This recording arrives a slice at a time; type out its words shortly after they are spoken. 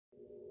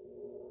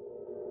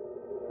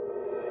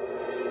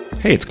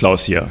Hey, it's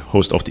Klaus here,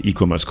 host of the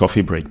Ecommerce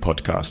Coffee Break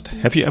podcast.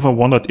 Have you ever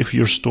wondered if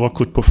your store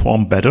could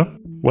perform better?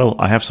 Well,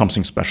 I have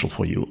something special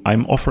for you.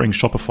 I'm offering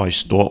Shopify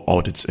store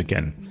audits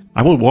again.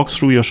 I will walk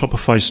through your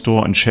Shopify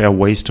store and share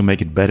ways to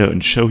make it better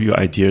and show you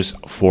ideas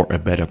for a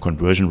better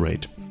conversion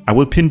rate. I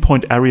will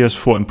pinpoint areas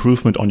for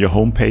improvement on your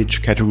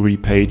homepage, category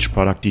page,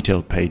 product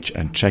detail page,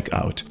 and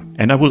checkout.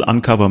 And I will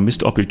uncover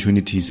missed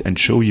opportunities and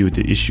show you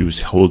the issues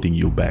holding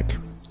you back.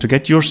 To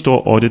get your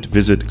store audit,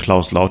 visit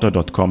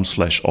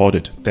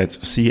klauslauter.com/audit. That's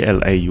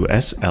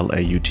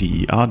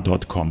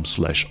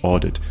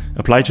CLAUSLAUTER.com/audit.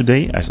 Apply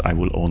today, as I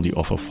will only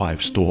offer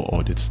 5 store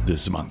audits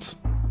this month.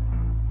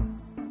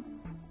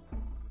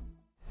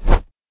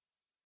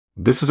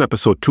 This is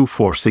episode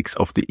 246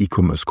 of the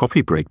Ecommerce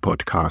Coffee Break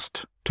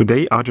podcast.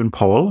 Today, Arjun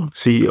Powell,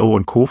 CEO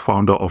and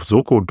co-founder of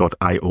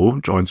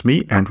Zoco.io, joins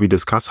me and we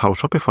discuss how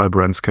Shopify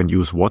brands can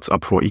use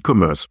WhatsApp for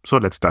e-commerce. So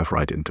let's dive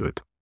right into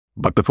it.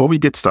 But before we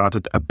get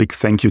started, a big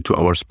thank you to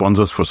our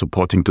sponsors for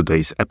supporting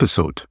today's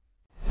episode.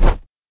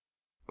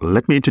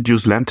 Let me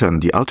introduce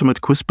Lantern, the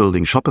ultimate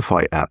quiz-building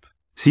Shopify app.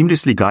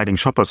 Seamlessly guiding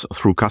shoppers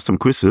through custom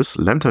quizzes,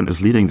 Lantern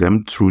is leading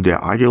them through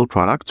their ideal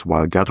products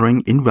while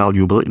gathering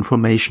invaluable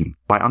information.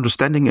 By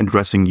understanding and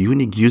addressing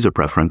unique user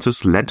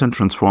preferences, Lantern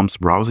transforms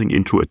browsing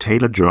into a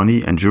tailored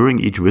journey, ensuring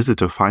each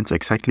visitor finds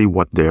exactly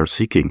what they are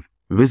seeking.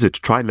 Visit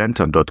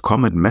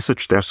trylantern.com and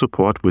message their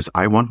support with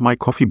 "I want my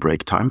coffee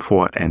break time"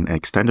 for an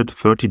extended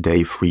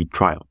 30-day free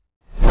trial.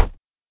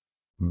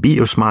 Be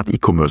a smart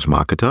e-commerce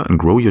marketer and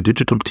grow your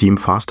digital team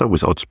faster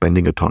without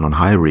spending a ton on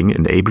hiring,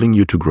 enabling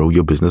you to grow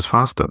your business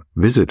faster.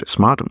 Visit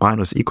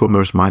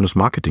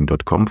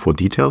smart-e-commerce-marketing.com for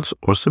details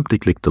or simply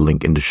click the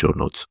link in the show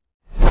notes.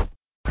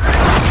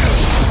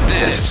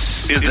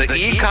 This is the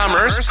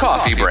E-commerce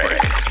Coffee Break,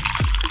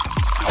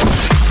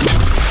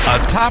 a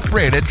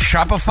top-rated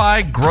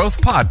Shopify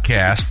growth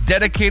podcast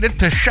dedicated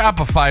to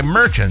Shopify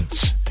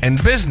merchants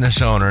and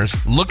business owners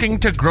looking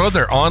to grow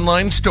their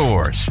online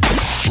stores.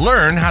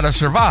 Learn how to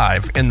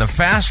survive in the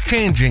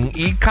fast-changing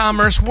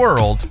e-commerce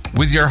world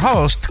with your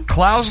host,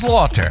 Klaus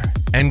Lauter,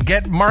 and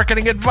get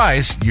marketing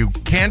advice you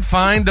can't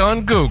find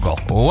on Google.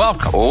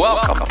 Welcome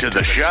to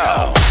the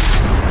show.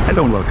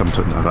 Hello and welcome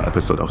to another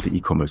episode of the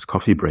E-commerce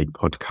Coffee Break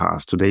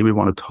podcast. Today we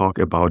want to talk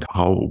about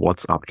how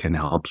WhatsApp can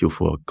help you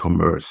for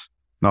commerce.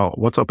 Now,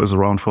 WhatsApp is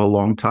around for a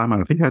long time, and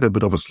I think it had a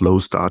bit of a slow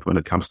start when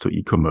it comes to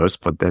e-commerce,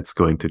 but that's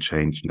going to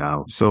change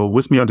now. So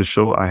with me on the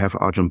show, I have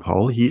Arjun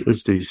Powell. He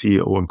is the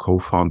CEO and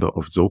co-founder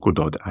of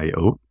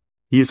Zoco.io.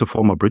 He is a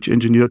former bridge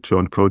engineer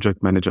turned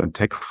project manager and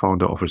tech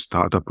founder of a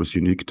startup with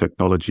unique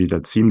technology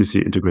that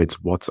seamlessly integrates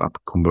WhatsApp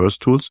commerce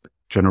tools,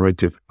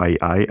 generative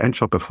AI, and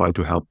Shopify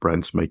to help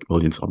brands make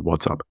millions on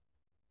WhatsApp.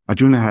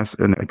 Arjun has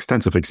an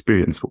extensive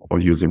experience on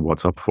using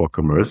WhatsApp for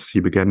commerce. He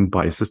began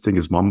by assisting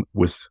his mom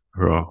with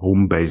her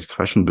home-based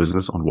fashion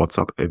business on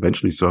WhatsApp,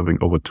 eventually serving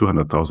over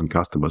 200,000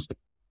 customers.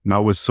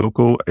 Now with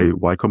Zoco, a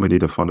Y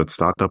Combinator-funded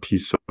startup, he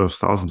serves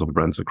thousands of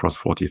brands across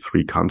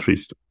 43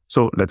 countries.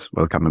 So let's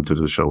welcome him to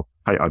the show.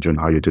 Hi, Arjun.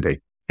 How are you today?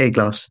 Hey,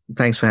 Klaus.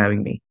 Thanks for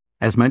having me.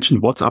 As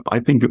mentioned, WhatsApp, I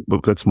think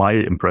that's my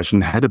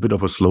impression, had a bit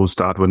of a slow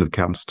start when it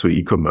comes to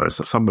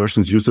e-commerce. Some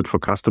merchants use it for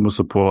customer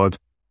support,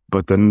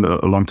 but then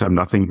a long time,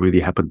 nothing really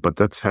happened. But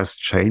that has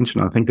changed.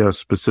 And I think there are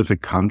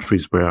specific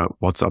countries where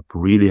WhatsApp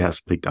really has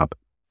picked up.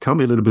 Tell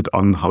me a little bit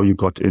on how you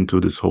got into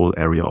this whole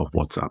area of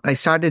WhatsApp. I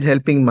started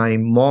helping my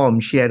mom.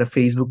 She had a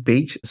Facebook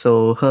page.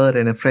 So her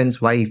and a friend's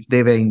wife,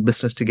 they were in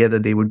business together.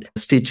 They would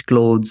stitch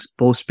clothes,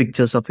 post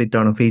pictures of it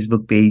on a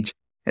Facebook page.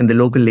 And the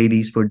local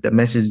ladies would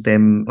message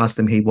them, ask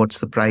them, hey, what's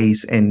the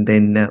price? And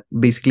then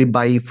basically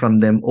buy from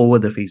them over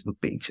the Facebook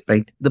page,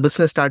 right? The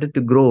business started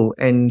to grow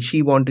and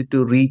she wanted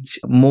to reach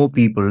more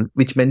people,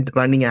 which meant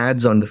running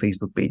ads on the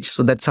Facebook page.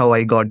 So that's how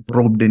I got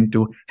roped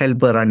into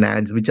help her run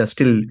ads, which are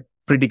still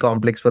pretty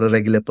complex for a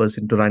regular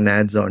person to run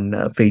ads on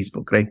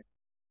Facebook, right?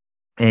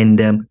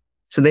 And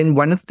so then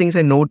one of the things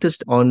I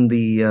noticed on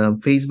the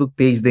Facebook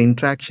page, the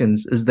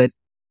interactions, is that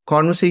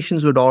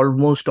conversations would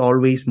almost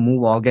always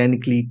move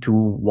organically to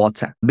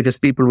WhatsApp because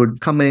people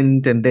would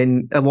comment and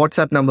then a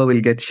WhatsApp number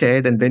will get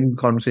shared and then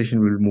conversation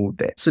will move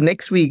there. So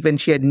next week when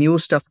she had new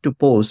stuff to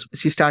post,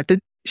 she started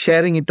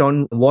sharing it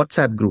on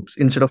WhatsApp groups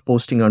instead of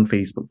posting on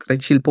Facebook,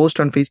 right? She'll post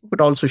on Facebook, but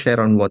also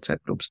share on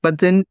WhatsApp groups. But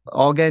then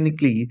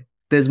organically,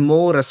 there's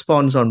more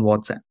response on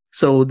WhatsApp.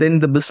 So then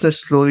the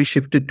business slowly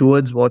shifted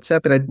towards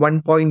WhatsApp. And at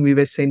one point, we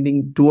were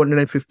sending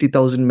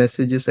 250,000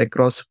 messages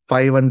across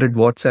 500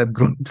 WhatsApp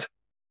groups.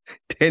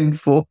 10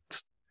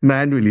 phones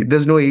manually.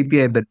 There's no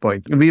API at that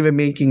point. We were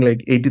making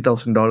like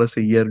 $80,000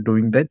 a year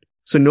doing that.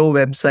 So no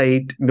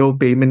website, no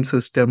payment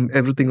system,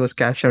 everything was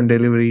cash on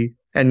delivery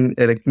and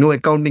like no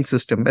accounting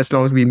system. As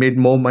long as we made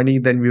more money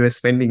than we were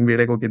spending, we're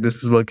like, okay,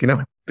 this is working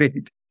out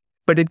great.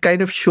 But it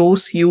kind of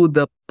shows you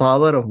the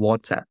power of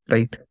WhatsApp,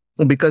 right?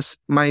 Because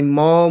my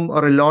mom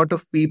or a lot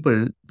of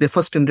people, their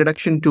first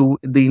introduction to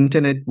the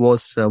internet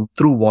was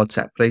through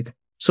WhatsApp, right?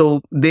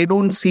 So they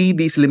don't see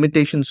these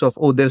limitations of,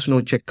 oh, there's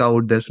no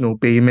checkout, there's no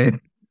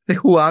payment.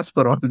 Who asked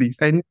for all these?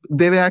 And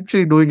they were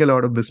actually doing a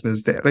lot of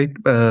business there, right?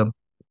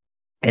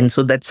 And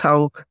so that's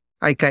how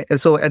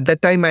So at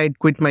that time, I had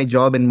quit my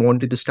job and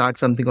wanted to start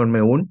something on my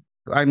own.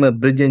 I'm a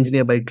bridge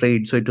engineer by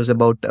trade, so it was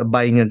about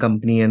buying a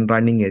company and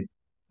running it.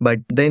 But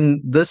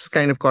then this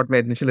kind of caught my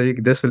attention.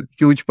 Like, there's a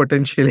huge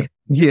potential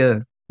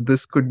here.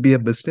 This could be a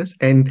business.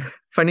 And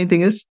funny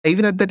thing is,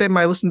 even at that time,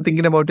 I wasn't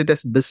thinking about it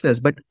as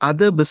business, but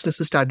other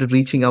businesses started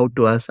reaching out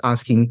to us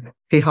asking,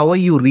 hey, how are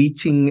you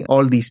reaching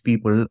all these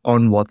people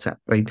on WhatsApp,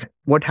 right?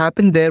 What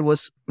happened there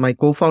was my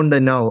co-founder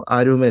now,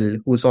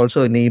 Arjun, who's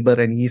also a neighbor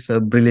and he's a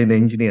brilliant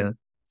engineer.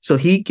 So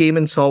he came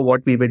and saw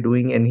what we were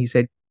doing and he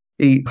said,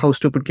 hey, how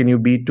stupid can you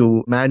be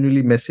to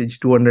manually message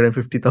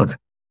 250,000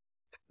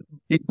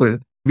 people?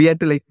 We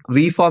had to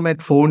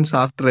reformat phones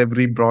after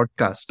every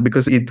broadcast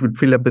because it would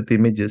fill up with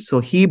images. So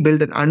he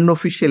built an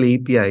unofficial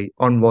API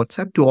on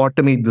WhatsApp to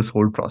automate this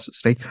whole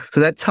process, right? So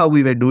that's how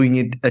we were doing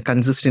it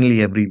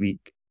consistently every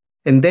week.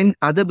 And then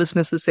other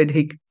businesses said,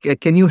 hey,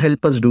 can you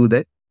help us do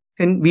that?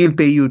 And we'll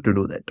pay you to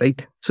do that,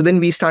 right? So then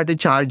we started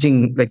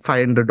charging like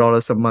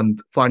 $500 a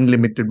month for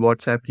unlimited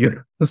WhatsApp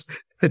use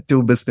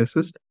to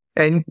businesses.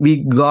 And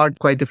we got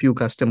quite a few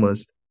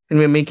customers. And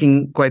we're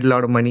making quite a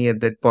lot of money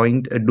at that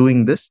point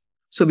doing this.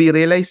 So we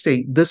realized,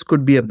 hey, this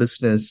could be a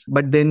business.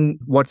 But then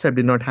WhatsApp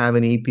did not have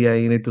an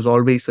API and it was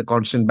always a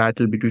constant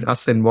battle between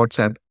us and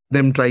WhatsApp,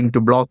 them trying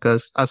to block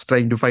us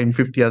trying to find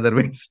 50 other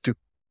ways to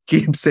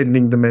keep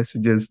sending the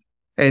messages.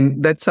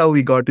 And that's how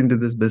we got into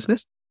this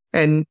business.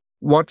 And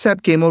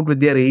WhatsApp came out with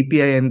their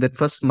API, and that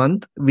first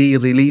month we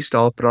released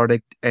our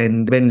product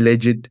and went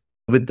legit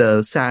with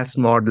the SaaS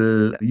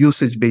model,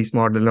 usage-based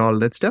model and all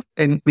that stuff.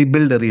 And we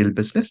built a real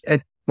business.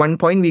 At one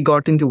point, we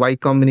got into Y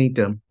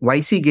Combinator.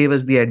 YC gave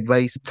us the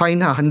advice, find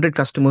 100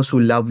 customers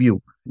who love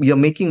you. You're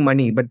making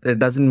money, but that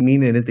doesn't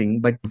mean anything.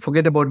 But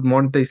forget about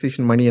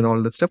monetization money and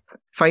all that stuff.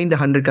 Find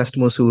 100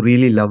 customers who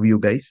really love you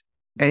guys.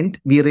 And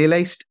we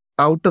realized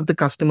out of the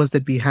customers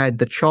that we had,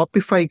 the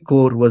Shopify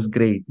core was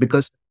great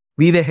because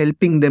we were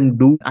helping them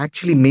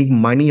actually make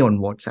money on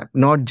WhatsApp,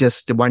 not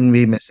just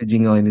one-way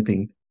messaging or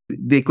anything.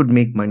 They could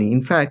make money.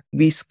 In fact,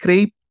 we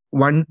scraped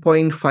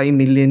 1.5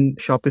 million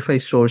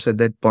Shopify stores at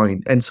that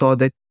point and saw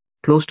that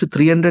close to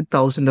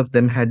 300,000 of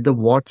them had the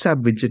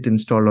WhatsApp widget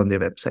installed on their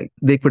website.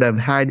 They could have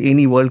had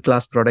any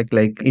world-class product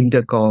like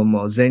Intercom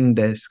or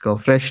Zendesk or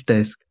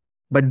Freshdesk,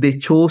 but they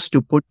chose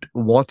to put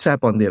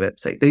WhatsApp on their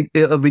website.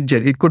 A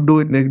widget, it could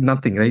do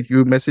nothing, right?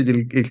 You message,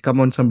 it'll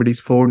come on somebody's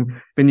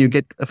phone. When you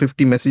get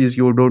 50 messages,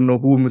 you don't know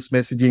who is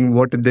messaging,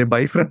 what did they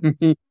buy from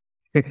me?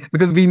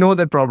 Because we know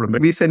that problem.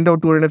 We send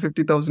out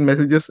 250,000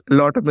 messages, a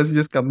lot of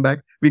messages come back.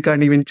 We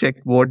can't even check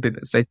what it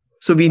is, right?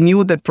 So we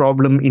knew that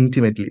problem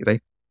intimately,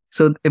 right?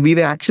 So we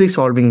were actually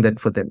solving that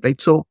for them, right?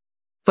 So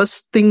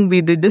first thing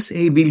we did is,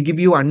 hey, we'll give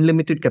you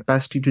unlimited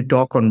capacity to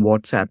talk on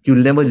WhatsApp.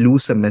 You'll never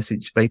lose a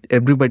message, right?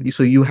 Everybody.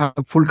 So you have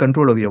full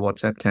control of your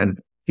WhatsApp channel.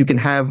 You can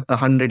have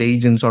 100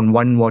 agents on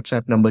one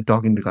WhatsApp number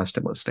talking to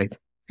customers, right?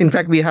 In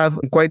fact, we have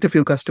quite a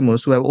few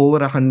customers who have over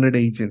 100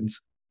 agents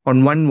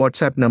on one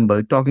WhatsApp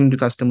number talking to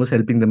customers,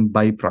 helping them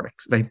buy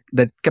products, right?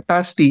 That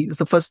capacity is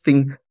the first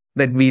thing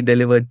that we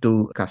delivered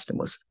to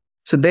customers.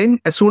 So then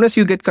as soon as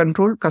you get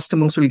control,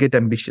 customers will get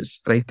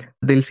ambitious, right?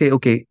 They'll say,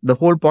 okay, the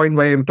whole point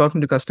why I'm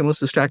talking to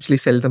customers is to actually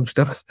sell them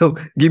stuff. So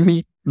give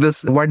me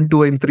this 1,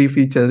 2, and 3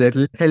 features that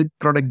will help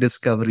product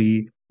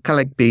discovery,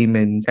 collect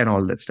payments and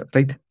all that stuff,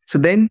 right? So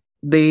then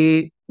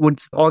they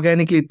would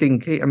organically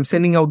think, hey, I'm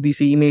sending out these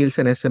emails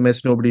and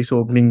SMS, nobody's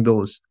opening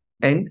those.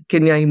 And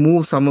can I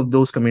move some of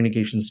those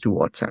communications to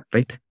WhatsApp,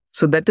 right?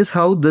 So that is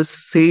how this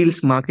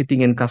sales,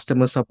 marketing, and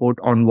customer support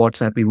on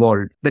WhatsApp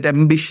evolved, that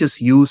ambitious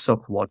use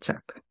of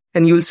WhatsApp.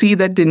 And you'll see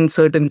that in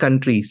certain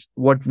countries,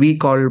 what we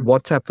call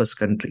WhatsApp first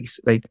countries,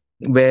 right?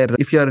 Where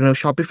if you're in a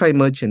Shopify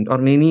merchant or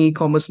in any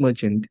e-commerce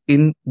merchant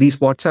in these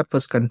WhatsApp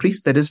first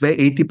countries, that is where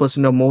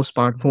 80% of most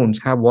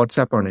smartphones have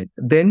WhatsApp on it.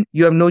 Then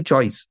you have no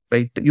choice,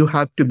 right? You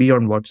have to be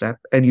on WhatsApp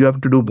and you have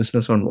to do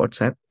business on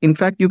WhatsApp. In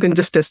fact, you can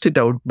just test it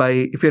out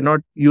by, if you're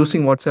not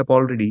using WhatsApp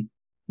already,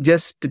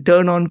 just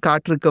turn on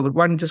cart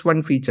recovery, just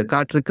one feature,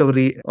 cart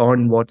recovery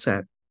on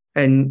WhatsApp.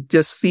 And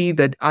just see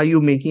that are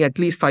you making at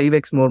least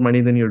 5x more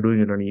money than you're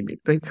doing it on email,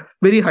 right?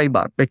 Very high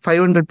bar, like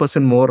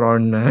 500% more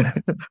on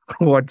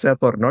WhatsApp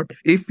or not.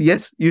 If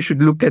yes, you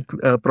should look at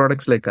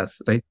products like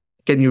us, right?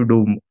 Can you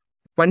do more?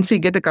 Once we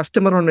get a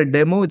customer on a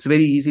demo, it's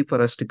very easy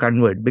for us to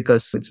convert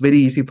because it's very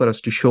easy for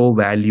us to show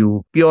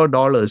value, pure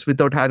dollars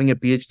without having a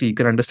PhD. You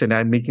can understand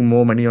I'm making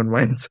more money on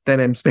wines than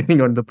I'm spending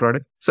on the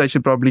product. So I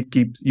should probably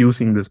keep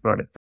using this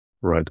product.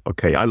 Right.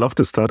 Okay. I love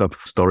the startup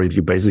story.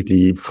 You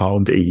basically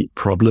found a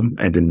problem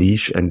and a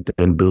niche and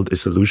built a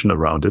solution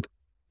around it.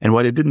 And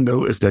what I didn't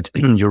know is that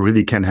you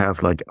really can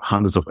have like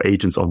hundreds of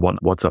agents on one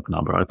WhatsApp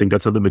number. I think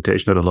that's a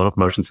limitation that a lot of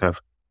merchants have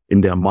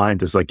in their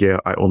mind. It's like, yeah,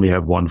 I only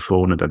have one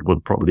phone and that will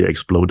probably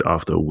explode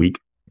after a week.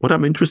 What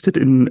I'm interested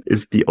in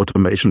is the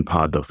automation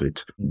part of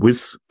it.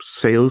 With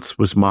sales,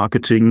 with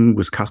marketing,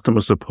 with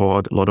customer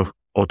support, a lot of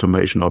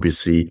automation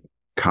obviously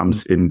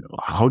comes in.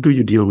 How do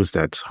you deal with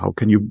that? How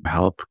can you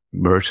help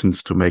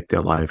merchants to make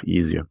their life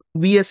easier?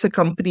 We as a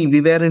company,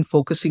 we weren't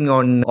focusing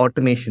on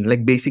automation,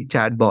 like basic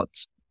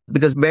chatbots.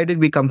 Because where did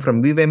we come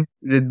from? We were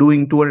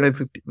doing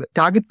 250.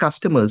 Target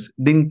customers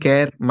didn't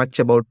care much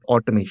about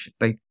automation,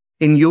 right?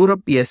 In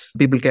Europe, yes,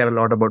 people care a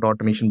lot about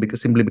automation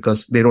simply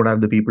because they don't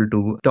have the people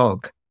to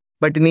talk.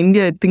 But in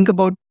India, think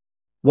about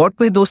what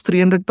were those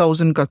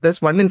 300,000? That's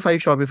 1 in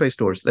 5 Shopify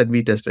stores that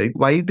we tested.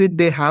 Why did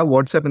they have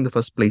WhatsApp in the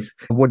first place?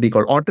 What do you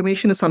call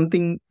automation is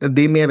something that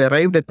they may have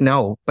arrived at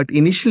now, but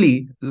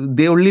initially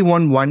they only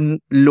want one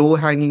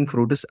low-hanging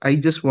fruit. Is I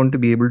just want to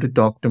be able to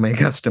talk to my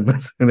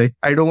customers. Right?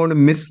 I don't want to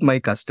miss my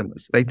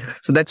customers. Right?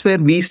 So that's where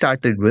we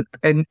started with.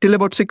 And till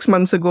about 6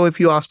 months ago,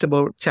 if you asked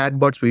about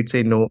chatbots, we'd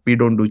say no, we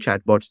don't do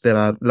chatbots. There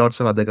are lots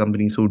of other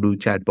companies who do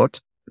chatbots.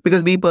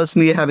 Because we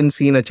personally haven't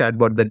seen a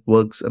chatbot that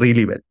works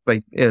really well,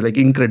 right? Like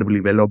incredibly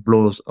well or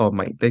blows our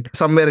mind, right?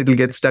 Somewhere it'll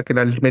get stuck and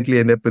ultimately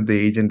end up with the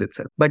agent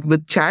itself. But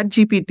with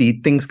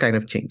ChatGPT, things kind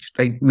of changed,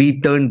 right?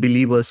 We turned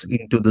believers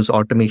into this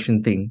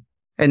automation thing.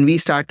 And we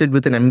started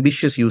with an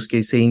ambitious use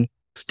case saying,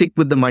 stick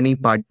with the money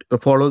part,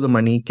 follow the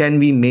money. Can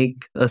we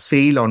make a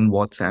sale on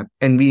WhatsApp?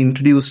 And we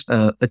introduced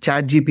a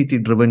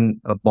ChatGPT driven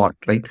bot,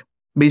 right?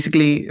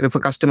 Basically, if a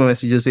customer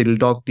messages, it'll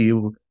talk to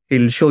you.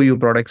 It'll show you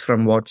products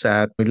from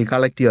WhatsApp. It'll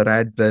collect your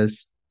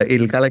address.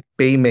 It'll collect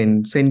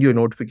payment, send you a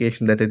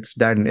notification that it's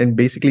done, and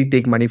basically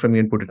take money from you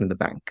and put it in the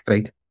bank,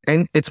 right?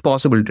 And it's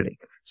possible today.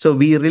 So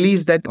we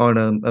released that on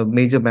a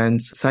major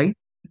brand's site.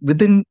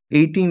 Within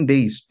 18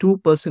 days,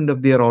 2%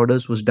 of their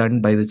orders was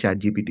done by the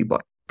ChatGPT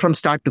bot from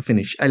start to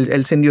finish.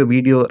 I'll send you a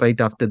video right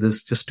after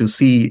this just to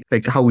see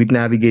like how it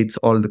navigates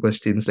all the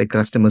questions. Like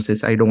customer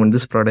says, I don't want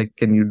this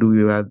product.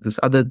 You have this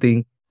other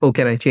thing? Oh,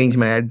 can I change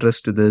my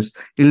address to this?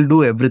 It'll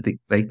do everything,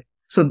 right?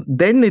 So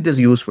then it is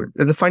useful.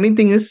 And the funny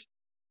thing is,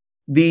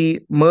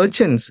 the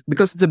merchants,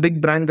 because it's a big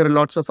brand, there are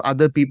lots of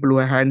other people who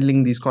are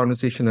handling these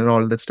conversations and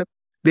all that stuff.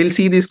 They'll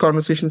see these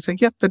conversations and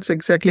say, yeah, that's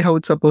exactly how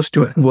it's supposed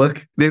to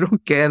work. They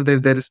don't care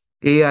that there is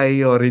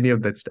AI or any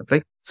of that stuff,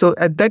 right? So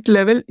at that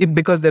level,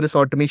 because there is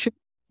automation,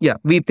 yeah,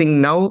 we think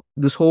now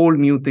this whole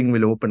new thing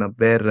will open up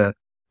where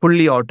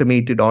fully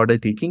automated order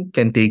taking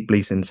can take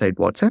place inside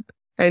WhatsApp.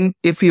 And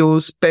if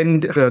you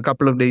spend a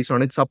couple of days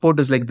on it, support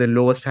is like the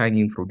lowest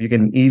hanging fruit. You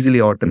can easily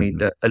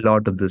automate a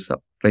lot of this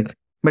up, right?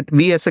 But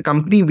we as a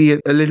company, we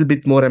are a little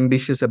bit more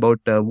ambitious about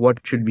what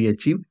should be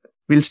achieved.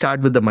 We'll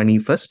start with the money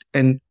first.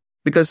 And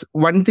because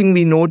one thing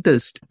we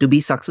noticed, to be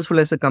successful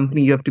as a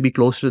company, you have to be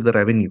close to the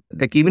revenue.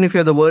 Like even if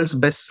you're the world's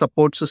best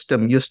support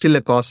system, you're still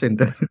a cost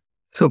center.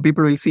 So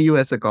people will see you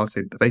as a cost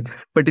center, right?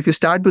 But if you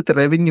start with the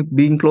revenue,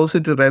 being closer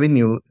to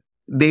revenue,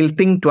 they'll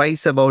think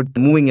twice about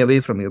moving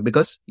away from you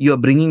because you're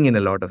bringing in a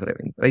lot of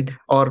revenue, right?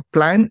 Our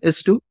plan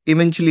is to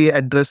eventually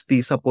address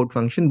the support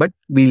function, but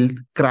we'll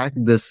crack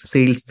this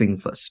sales thing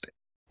first.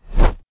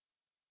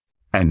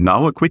 And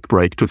now a quick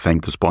break to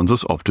thank the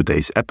sponsors of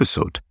today's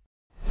episode.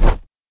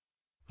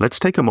 Let's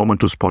take a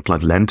moment to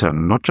spotlight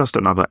Lantern, not just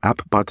another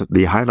app, but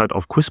the highlight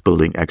of quiz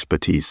building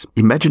expertise.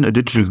 Imagine a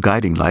digital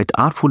guiding light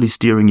artfully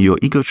steering your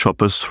eager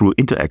shoppers through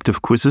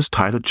interactive quizzes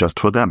tailored just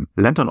for them.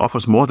 Lantern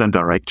offers more than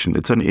direction.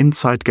 It's an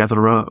insight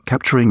gatherer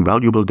capturing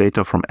valuable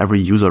data from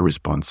every user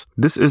response.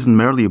 This isn't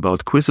merely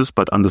about quizzes,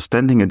 but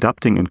understanding,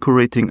 adapting, and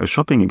curating a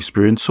shopping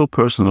experience so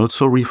personal,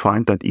 so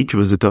refined that each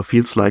visitor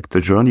feels like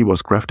the journey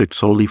was crafted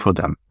solely for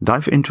them.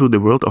 Dive into the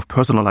world of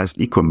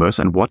personalized e-commerce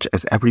and watch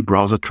as every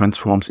browser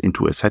transforms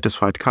into a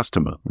satisfied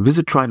customer.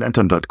 Visit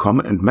trylantern.com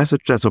and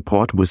message their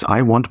support with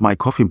I want my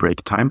coffee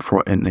break time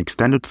for an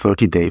extended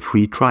 30-day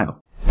free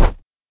trial.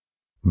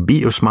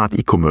 Be a smart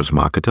e-commerce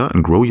marketer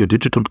and grow your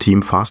digital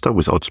team faster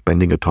without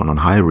spending a ton on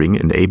hiring,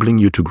 enabling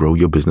you to grow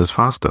your business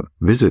faster.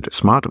 Visit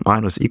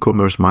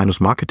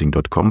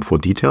smart-e-commerce-marketing.com for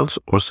details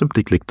or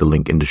simply click the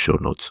link in the show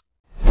notes.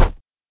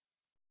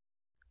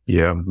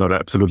 Yeah, no, I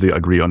absolutely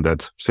agree on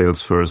that.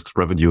 Sales first,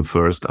 revenue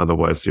first.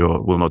 Otherwise, you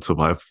will not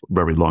survive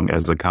very long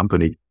as a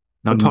company.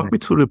 Now, talk me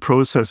through the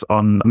process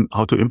on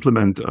how to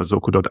implement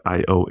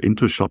Zoco.io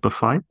into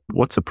Shopify.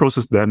 What's the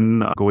process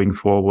then going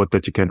forward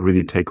that you can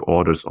really take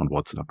orders on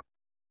WhatsApp?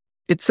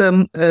 It's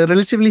a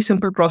relatively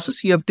simple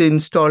process. You have to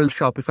install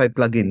Shopify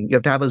plugin. You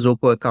have to have a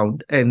Zoco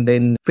account, and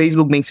then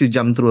Facebook makes you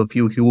jump through a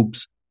few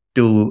hoops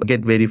to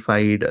get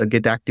verified,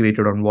 get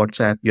activated on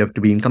WhatsApp. You have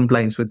to be in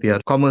compliance with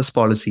your commerce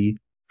policy.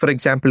 For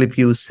example, if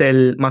you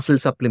sell muscle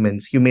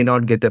supplements, you may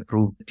not get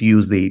approved to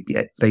use the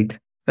API, right?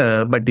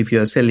 But if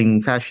you're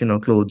selling fashion or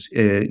clothes,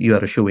 you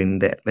are a show in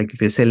there. Like if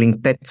you're selling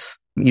pets,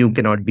 you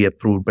cannot be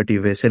approved. But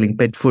if you're selling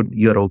pet food,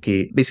 you're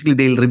okay. Basically,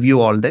 they'll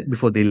review all that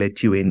before they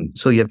let you in.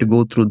 So you have to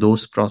go through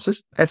those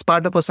process. As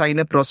part of a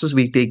sign-up process,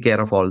 we take care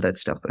of all that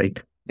stuff,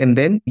 right? And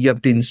then you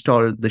have to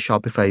install the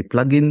Shopify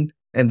plugin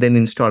and then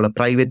install a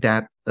private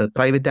app. A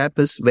private app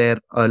is where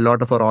a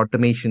lot of our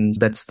automations,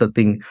 that's the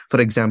thing.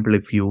 For example,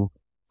 if you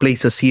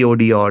place a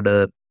COD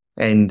order,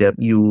 and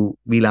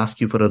we'll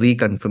ask you for a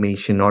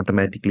reconfirmation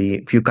automatically.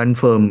 If you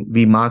confirm,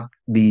 we mark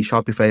the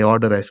Shopify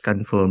order as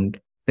confirmed.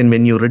 Then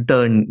when you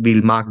return,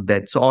 we'll mark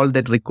that. So all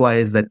that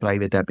requires that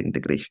private app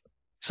integration.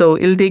 So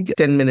it'll take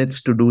 10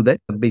 minutes to do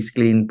that.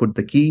 Basically input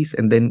the keys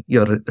and then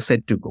you're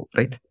set to go,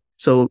 right?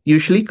 So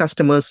usually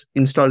customers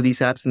install these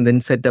apps and then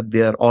set up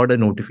their order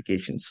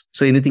notifications.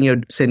 So anything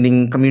you're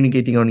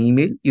communicating on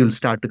email, you'll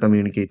start to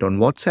communicate on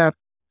WhatsApp.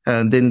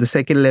 And then the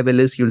second level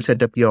is you'll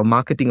set up your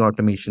marketing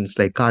automations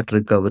like cart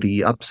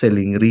recovery,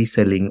 upselling,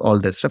 reselling, all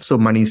that stuff. So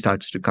money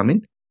starts to come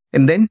in.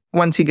 And then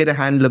once you get a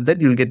handle of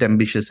that, you'll get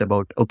ambitious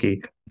about,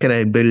 okay, can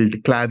I build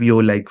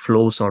Klaviyo like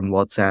flows on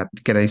WhatsApp?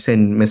 Can I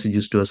send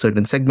messages to a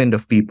certain segment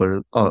of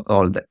people?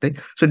 All that, right?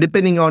 So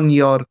depending on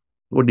your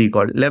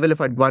level of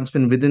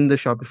advancement within the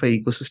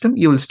Shopify ecosystem,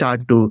 you will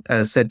start to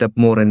set up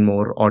more and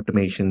more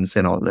automations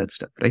and all that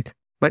stuff, right?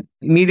 But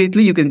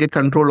immediately you can get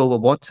control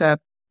over WhatsApp.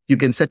 You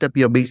can set up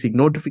your basic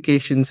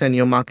notifications and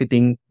your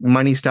marketing.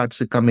 Money starts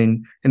to come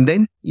in. And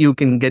then you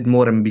can get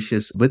more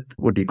ambitious with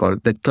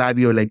that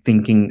Klaviyo like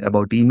thinking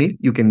about email.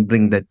 You can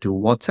bring that to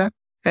WhatsApp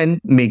and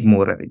make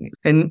more revenue.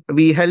 And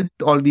we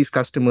helped all these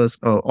customers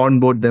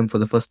onboard them for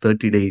the first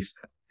 30 days.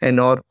 And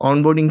our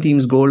onboarding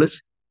team's goal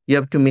is you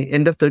have to make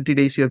end of 30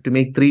 days, you have to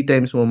make 3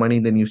 times more money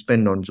than you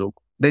spend on Zoho.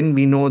 Then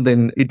we know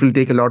then it will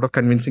take a lot of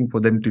convincing for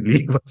them to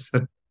leave us.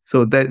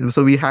 So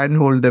we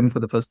handhold them for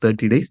the first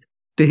 30 days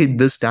to hit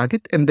this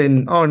target. And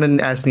then on an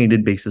as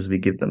needed basis, we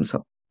give them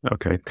some.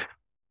 Okay.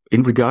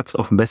 In regards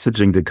of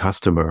messaging the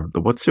customer,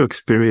 what's your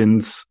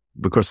experience?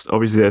 Because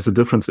obviously there's a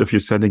difference if you're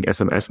sending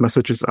SMS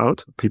messages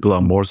out. People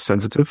are more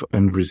sensitive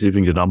and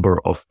receiving the number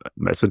of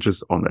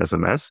messages on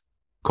SMS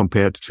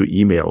compared to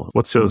email.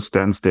 What's your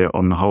stance there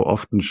on how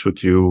often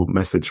should you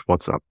message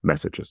WhatsApp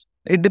messages?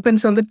 It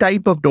depends on the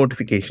type of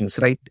notifications,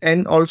 right?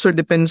 And also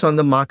depends on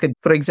the market.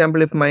 For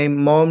example, if my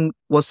mom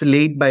was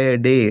late by a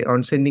day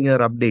on sending her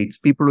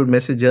updates, people would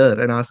message her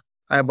and ask,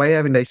 why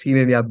haven't I seen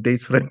any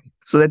updates from you?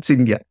 So that's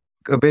India.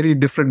 A very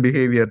different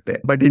behavior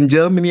there. But in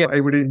Germany, I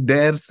wouldn't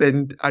dare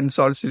send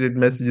unsolicited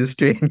messages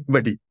to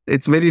anybody.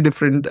 It's very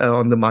different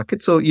on the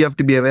market. So you have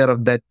to be aware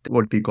of that,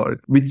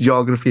 which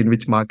geography and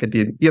which market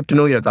you have to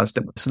know your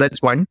customer. So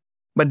that's one.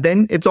 But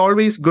then it's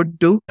always good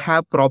to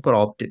have proper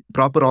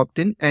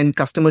opt-in, and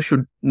customers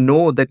should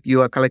know that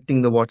you are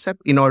collecting the WhatsApp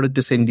in order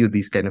to send you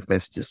these kind of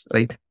messages,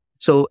 right?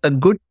 So a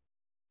good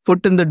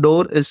foot in the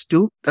door is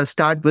to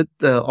start with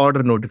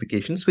order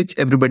notifications, which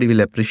everybody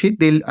will appreciate.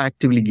 They'll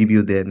actively give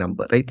you their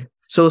number, right?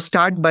 So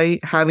start by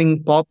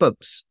having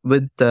pop-ups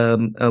with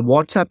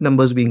WhatsApp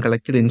numbers being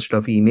collected instead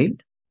of email.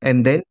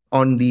 And then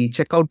on the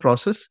checkout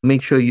process,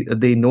 make sure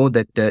they know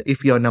that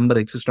if your number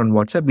exists on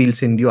WhatsApp, we'll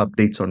send you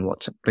updates on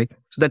WhatsApp, right?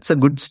 So that's a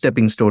good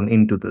stepping stone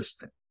into this.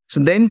 So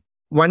then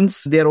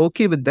once they're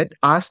okay with that,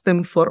 ask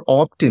them for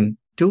opt-in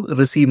to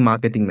receive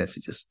marketing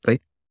messages,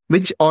 right?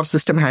 Which our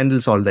system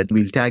handles all that.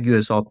 We'll tag you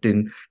as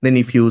opt-in. Then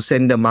if you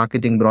send a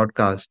marketing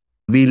broadcast,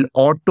 we'll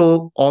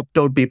auto opt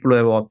out people who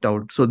have opt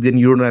out. So then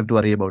you don't have to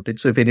worry about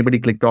it. So if anybody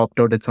clicked opt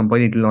out at some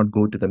point, it will not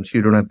go to them. So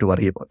you don't have to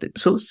worry about it.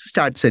 So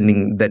start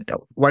sending that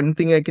out. One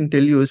thing I can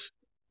tell you is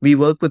we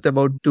work with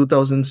about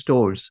 2,000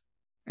 stores,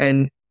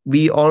 and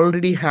we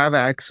already have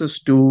access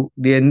to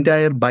the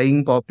entire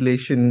buying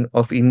population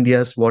of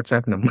India's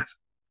WhatsApp numbers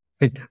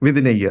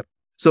within a year.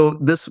 So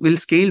this will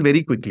scale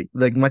very quickly,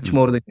 like much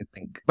more than you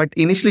think. But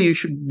initially, you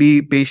should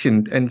be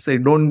patient and say,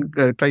 don't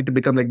try to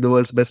become like the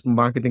world's best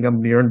marketing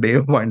company on day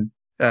one.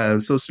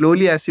 So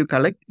slowly as you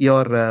collect,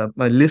 your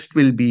list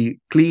will be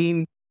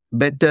clean,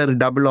 better,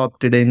 double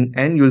opted in,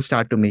 and you'll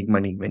start to make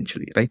money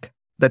eventually, right?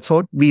 That's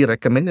what we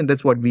recommend. And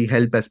that's what we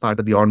help as part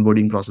of the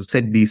onboarding process.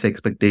 Set these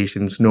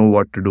expectations, know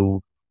what to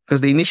do.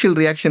 Because the initial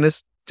reaction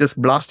is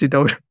just blast it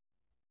out.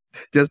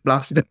 Just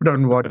blast it out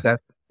on WhatsApp.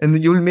 And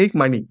then you'll make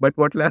money. But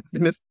what will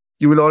happen is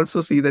you will also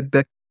see that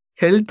the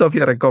health of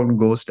your account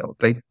goes down,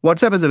 right?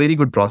 WhatsApp is a very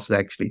good process,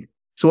 actually.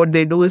 So what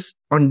they do is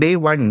on day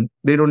one,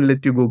 they don't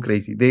let you go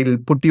crazy. They'll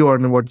put you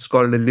on what's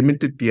called a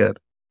limited tier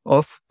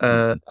of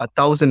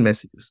 1,000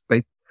 messages,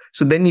 right?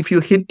 So then if you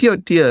hit your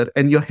tier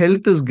and your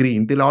health is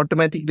green, they'll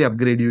automatically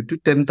upgrade you to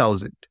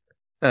 10,000.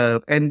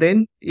 And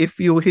then if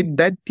you hit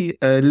that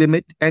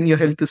limit and your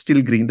health is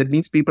still green, that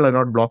means people are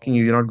not blocking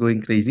you, you're not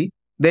going crazy,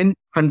 then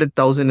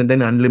 100,000 and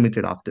then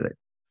unlimited after that.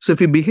 So if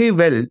you behave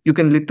well, you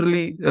can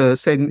literally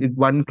send it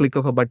one click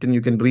of a button,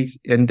 you can reach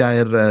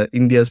entire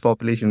India's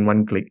population in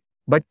one click.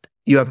 But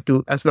you have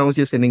to, as long as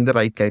you're sending the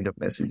right kind of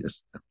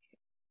messages.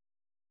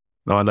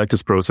 No, I like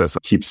this process.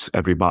 It keeps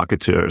every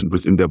marketer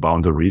within their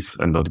boundaries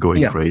and not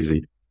going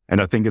crazy. And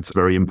I think it's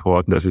very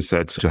important, as you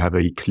said, to have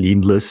a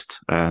clean list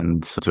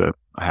and to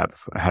have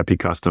happy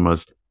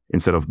customers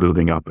instead of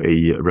building up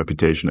a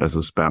reputation as a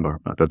spammer.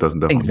 That doesn't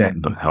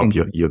definitely help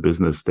your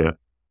business there.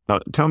 Now,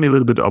 tell me a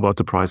little bit about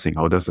the pricing.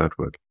 How does that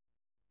work?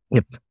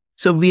 Yep.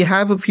 So we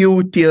have a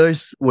few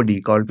tiers.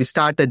 We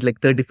start at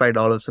like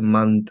 $35 a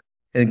month,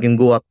 and it can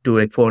go up to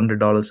like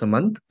 $400 a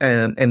month.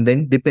 And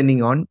then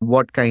depending on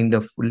what kind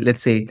of,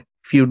 let's say,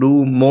 if you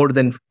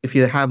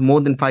have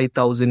more than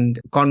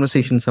 5,000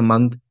 conversations a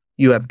month,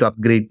 you have to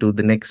upgrade to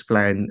the next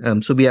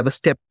plan. So we have a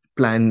step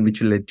plan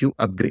which will let you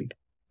upgrade.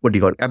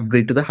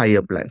 Upgrade to the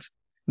higher plans.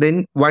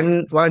 Then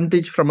one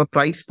advantage from a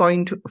price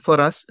point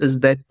for us is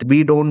that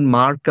we don't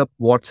mark up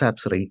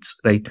WhatsApp's rates,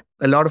 right?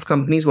 A lot of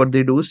companies, what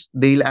they do is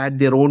they'll add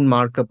their own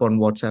markup on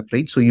WhatsApp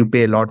rates. So you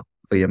pay a lot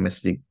for your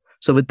messaging.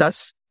 So with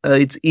us,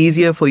 it's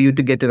easier for you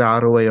to get an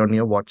ROI on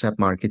your WhatsApp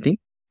marketing.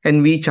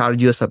 And we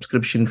charge you a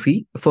subscription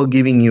fee for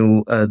giving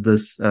you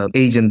this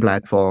agent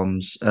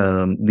platforms,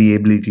 the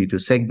ability to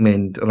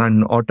segment,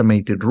 run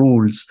automated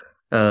rules,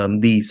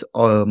 these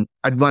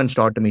advanced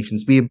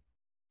automations.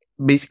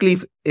 Basically,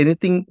 if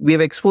anything, we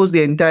have exposed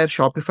the entire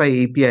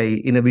Shopify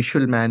API in a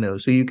visual manner,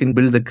 so you can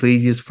build the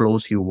craziest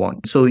flows you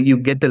want. So you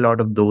get a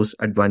lot of those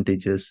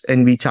advantages.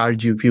 And we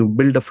charge you, if you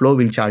build a flow,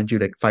 we'll charge you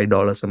like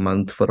 $5 a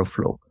month for a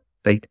flow,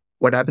 right?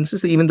 What happens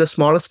is that even the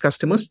smallest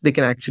customers, they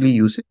can actually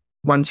use it.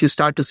 Once you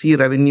start to see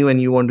revenue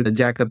and you want to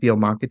jack up your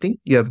marketing,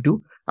 you have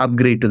to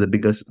upgrade to the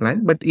biggest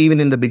plan. But even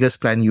in the biggest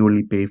plan, you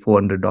only pay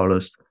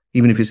 $400.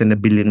 Even if you send 1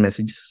 billion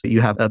messages,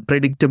 you have a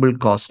predictable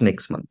cost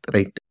next month,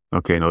 right?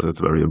 Okay, no, that's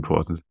very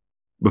important.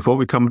 Before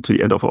we come to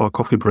the end of our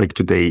coffee break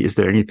today, is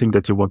there anything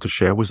that you want to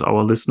share with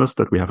our listeners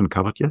that we haven't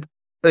covered yet?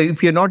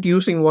 If you're not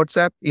using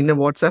WhatsApp in a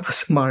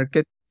WhatsApp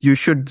market, you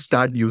should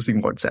start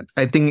using WhatsApp.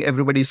 I think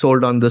everybody's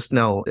sold on this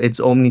now.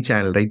 It's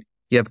omni-channel, right?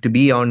 You have to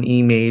be on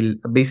email.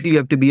 Basically, you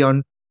have to be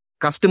on.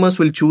 Customers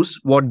will choose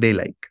what they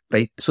like,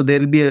 right? So there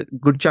will be a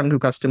good chunk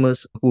of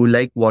customers who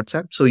like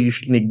WhatsApp. So you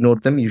shouldn't ignore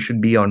them. You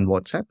should be on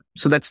WhatsApp.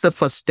 So that's the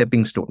first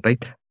stepping stone,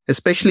 right?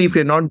 Especially if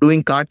you're not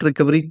doing cart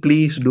recovery,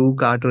 please do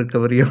cart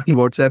recovery on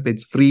WhatsApp.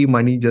 It's free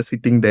money just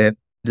sitting there.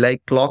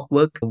 Like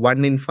clockwork,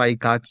 1 in 5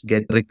 carts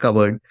get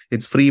recovered.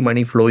 It's free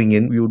money flowing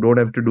in. You don't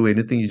have to do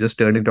anything. You just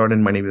turn it on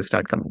and money will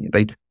start coming in,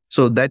 right?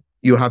 So that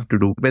you have to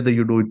do. Whether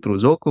you do it through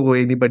Zoco or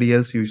anybody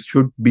else, you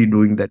should be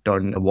doing that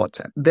on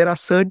WhatsApp. There are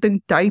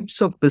certain types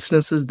of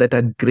businesses that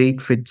are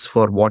great fits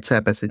for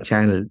WhatsApp as a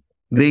channel,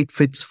 great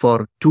fits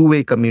for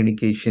two-way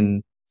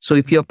communication. So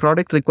if your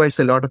product requires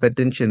a lot of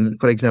attention,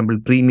 for example,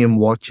 premium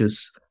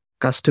watches,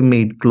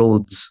 custom-made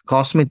clothes,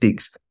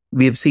 cosmetics,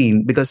 we have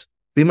seen, because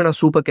women are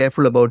super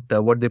careful about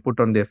what they put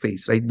on their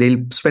face, right?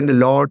 They'll spend a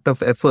lot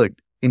of effort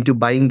into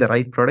buying the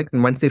right product.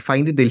 And once they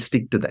find it, they'll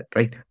stick to that,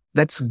 right?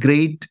 That's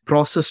great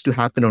process to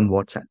happen on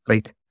WhatsApp,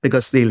 right?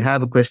 Because they'll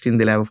have a question,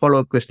 they'll have a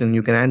follow-up question,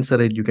 you can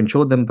answer it, you can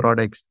show them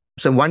products.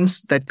 So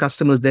once that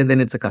customer is there,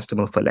 then it's a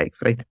customer for life,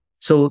 right?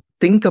 So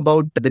think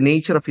about the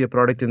nature of your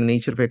product and the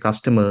nature of your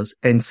customers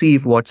and see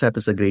if WhatsApp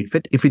is a great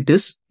fit. If it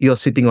is, you're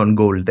sitting on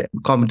gold there.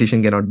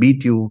 Competition cannot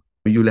beat you.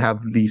 You'll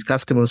have these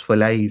customers for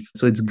life.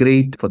 So it's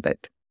great for that.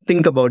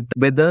 Think about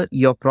whether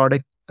your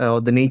product or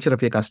the nature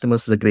of your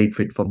customers is a great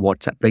fit for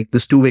WhatsApp, right?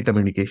 This two-way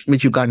communication,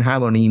 which you can't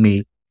have on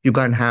email, you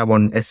can't have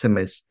on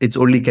SMS. It's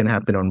only can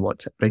happen on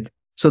WhatsApp, right?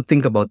 So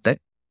think about that.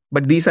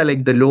 But these are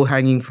like the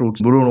low-hanging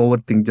fruits. Don't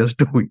overthink, just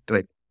do it,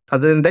 right?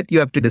 Other than that, you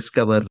have to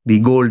discover the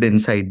gold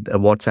inside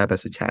WhatsApp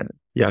as a channel.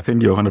 Yeah, I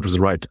think you're 100%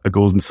 right. A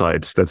golden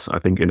side. That's, I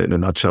think, in a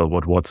nutshell,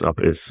 what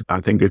WhatsApp is. I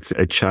think it's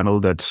a channel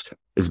that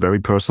is very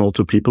personal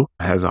to people,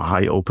 has a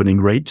high opening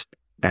rate,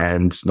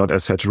 and not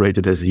as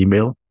saturated as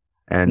email.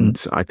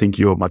 And I think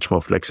you're much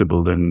more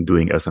flexible than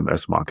doing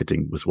SMS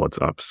marketing with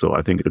WhatsApp. So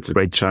I think it's a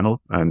great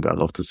channel, and I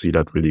love to see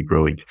that really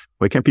growing.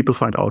 Where can people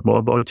find out more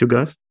about you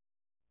guys?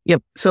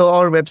 Yep. So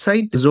our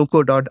website,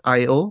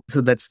 zoco.io.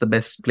 So that's the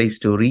best place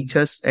to reach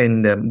us.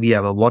 And we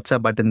have a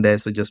WhatsApp button there.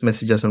 So just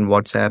message us on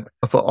WhatsApp.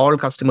 For all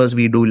customers,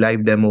 we do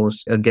live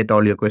demos, get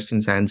all your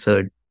questions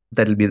answered.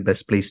 That'll be the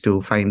best place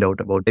to find out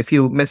about. If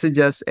you message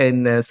us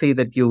and say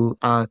that you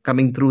are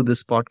coming through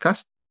this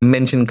podcast,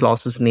 mention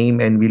Klaus's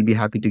name and we'll be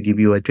happy to give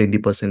you a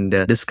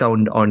 20%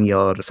 discount on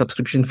your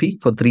subscription fee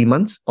for 3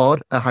 months or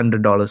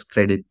 $100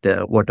 credit,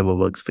 whatever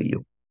works for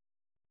you.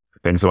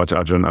 Thanks so much,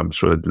 Arjun. I'm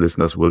sure the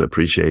listeners will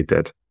appreciate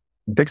that.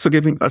 Thanks for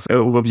giving us an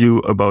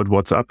overview about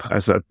WhatsApp.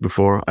 As I said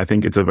before, I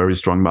think it's a very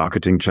strong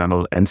marketing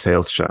channel and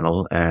sales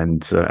channel,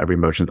 and every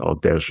merchant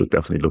out there should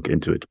definitely look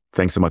into it.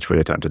 Thanks so much for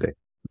your time today.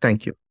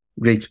 Thank you.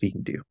 Great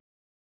speaking to you.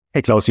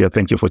 Hey, Klaus here.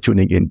 Thank you for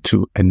tuning in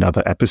to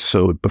another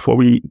episode. Before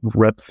we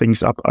wrap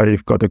things up,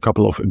 I've got a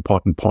couple of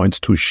important points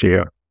to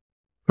share.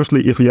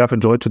 Firstly, if you have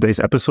enjoyed today's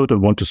episode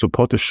and want to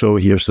support the show,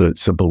 here's a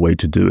simple way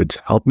to do it.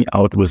 Help me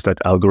out with that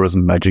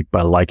algorithm magic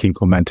by liking,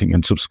 commenting,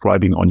 and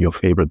subscribing on your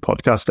favorite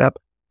podcast app.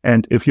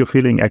 And if you're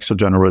feeling extra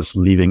generous,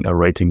 leaving a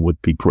rating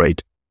would be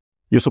great.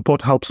 Your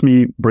support helps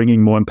me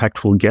bringing more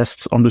impactful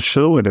guests on the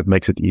show, and it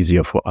makes it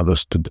easier for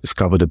others to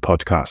discover the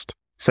podcast.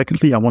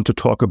 Secondly, I want to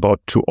talk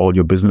about to all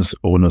your business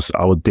owners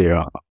out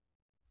there.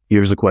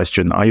 Here's a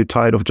question. Are you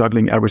tired of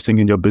juggling everything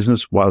in your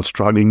business while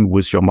struggling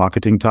with your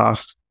marketing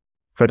tasks?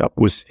 Fed up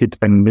with hit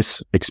and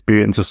miss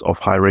experiences of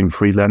hiring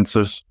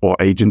freelancers or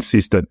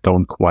agencies that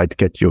don't quite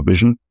get your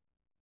vision?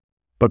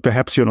 But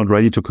perhaps you're not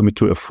ready to commit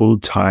to a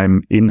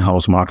full-time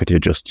in-house marketer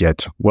just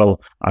yet.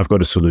 Well, I've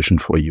got a solution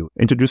for you.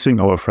 Introducing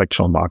our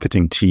fractional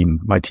marketing team.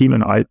 My team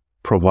and I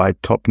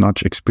provide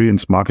top-notch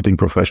experienced marketing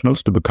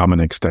professionals to become an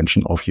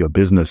extension of your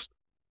business.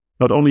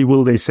 Not only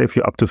will they save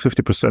you up to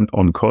 50%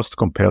 on cost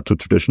compared to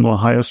traditional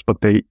hires,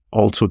 but they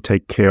also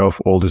take care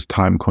of all this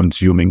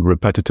time-consuming,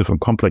 repetitive and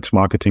complex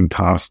marketing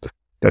tasks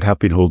that have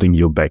been holding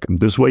you back. And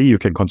this way you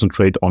can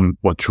concentrate on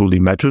what truly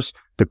matters,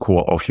 the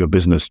core of your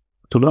business.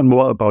 To learn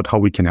more about how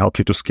we can help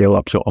you to scale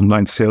up your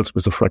online sales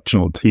with a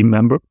fractional team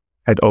member,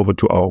 head over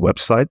to our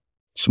website,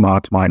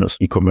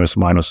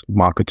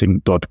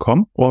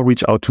 smart-ecommerce-marketing.com, or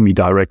reach out to me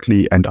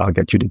directly and I'll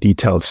get you the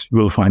details. You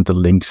will find the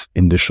links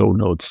in the show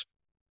notes.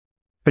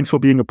 Thanks for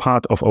being a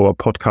part of our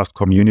podcast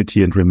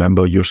community, and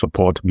remember, your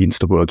support means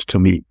the world to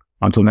me.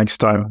 Until next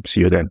time,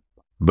 see you then.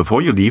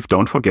 Before you leave,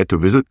 don't forget to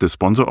visit the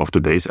sponsor of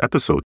today's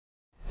episode.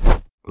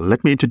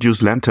 Let me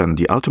introduce Lantern,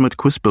 the ultimate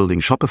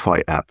quiz-building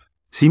Shopify app.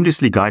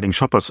 Seamlessly guiding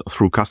shoppers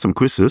through custom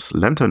quizzes,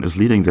 Lantern is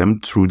leading them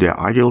through their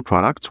ideal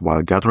products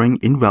while gathering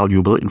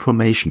invaluable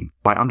information.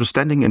 By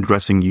understanding and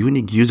addressing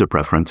unique user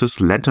preferences,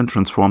 Lantern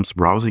transforms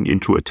browsing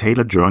into a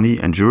tailored journey,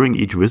 ensuring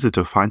each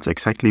visitor finds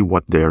exactly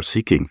what they're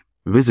seeking.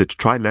 Visit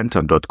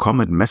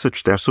trylantern.com and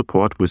message their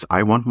support with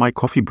 "I want my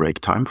coffee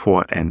break time"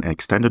 for an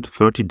extended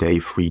 30-day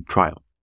free trial.